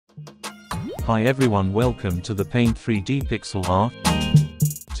Hi everyone, welcome to the Paint 3D pixel art.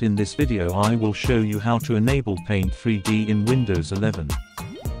 In this video I will show you how to enable Paint 3D in Windows 11.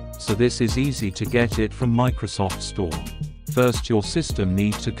 So this is easy to get it from Microsoft Store. First your system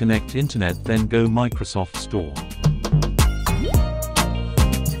needs to connect internet, then go Microsoft Store.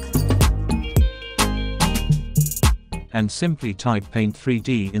 And simply type Paint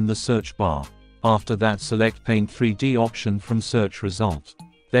 3D in the search bar. After that select Paint 3D option from search result.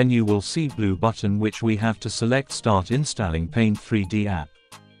 Then you will see blue button which we have to select start installing Paint 3D app.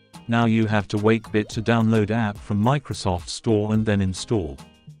 Now you have to wait a bit to download app from Microsoft Store and then install.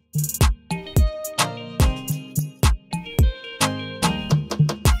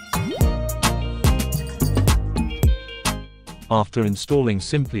 After installing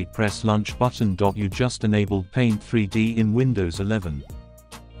simply press launch button. You just enabled Paint 3D in Windows 11.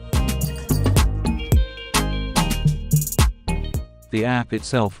 The app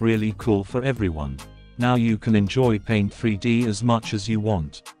itself really cool for everyone. Now you can enjoy Paint 3D as much as you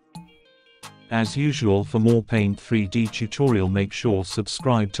want. As usual, for more Paint 3D tutorial make sure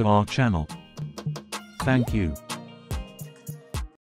subscribe to our channel. Thank you.